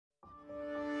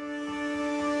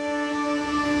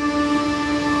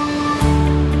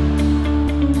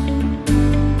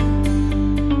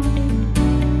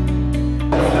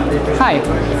Hi,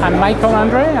 I'm Michael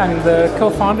Andre. I'm the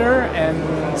co-founder and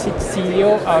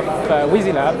CEO of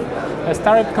Wizzilab, a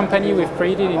startup company we've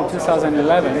created in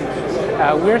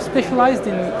 2011. We're specialized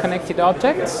in connected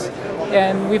objects,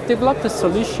 and we've developed a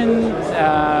solution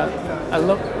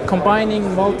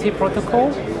combining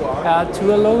multi-protocol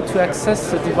to allow to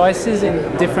access the devices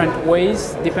in different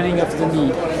ways depending on the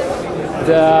need.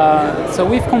 So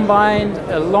we've combined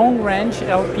a long-range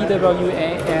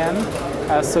LPWAN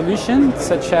solution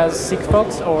such as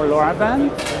Sigfox or LoRaWAN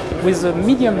with a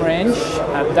medium-range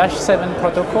 -7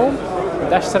 protocol.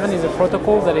 -7 is a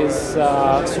protocol that is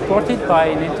supported by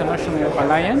an international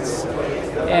alliance,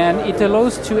 and it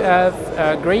allows to have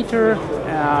greater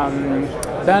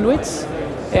bandwidth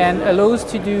and allows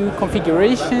to do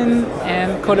configuration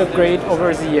and code upgrade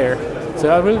over the air. So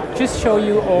I will just show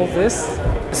you all this.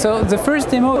 So the first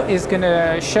demo is going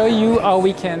to show you how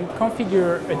we can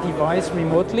configure a device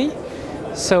remotely.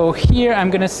 So here I'm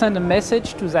going to send a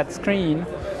message to that screen,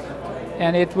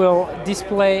 and it will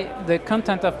display the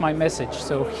content of my message.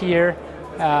 So here,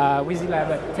 Wizzilab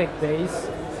at Tech Days.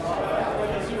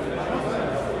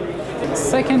 The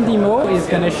second demo is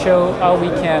going to show how we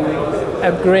can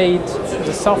upgrade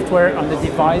the software on the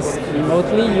device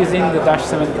remotely using the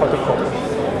 -7 protocol.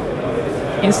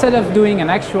 Instead of doing an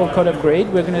actual code upgrade,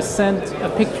 we're going to send a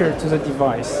picture to the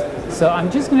device. So I'm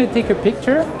just going to take a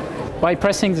picture by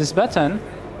pressing this button,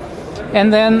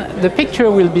 and then the picture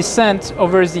will be sent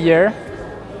over the air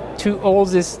to all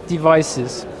these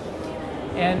devices.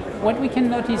 And what we can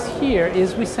notice here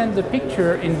is we send the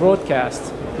picture in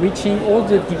broadcast, reaching all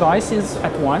the devices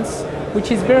at once,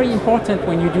 which is very important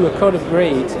when you do a code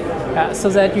upgrade, so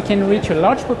that you can reach a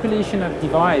large population of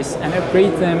devices and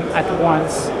upgrade them at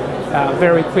once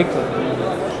very quickly.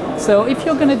 So if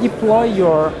you're going to deploy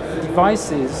your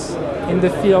devices in the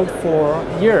field for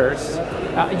years,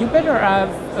 you better have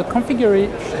a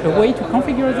way to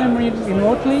configure them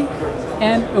remotely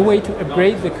and a way to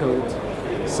upgrade the code.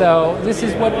 So this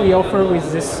is what we offer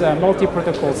with this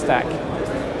multi-protocol stack.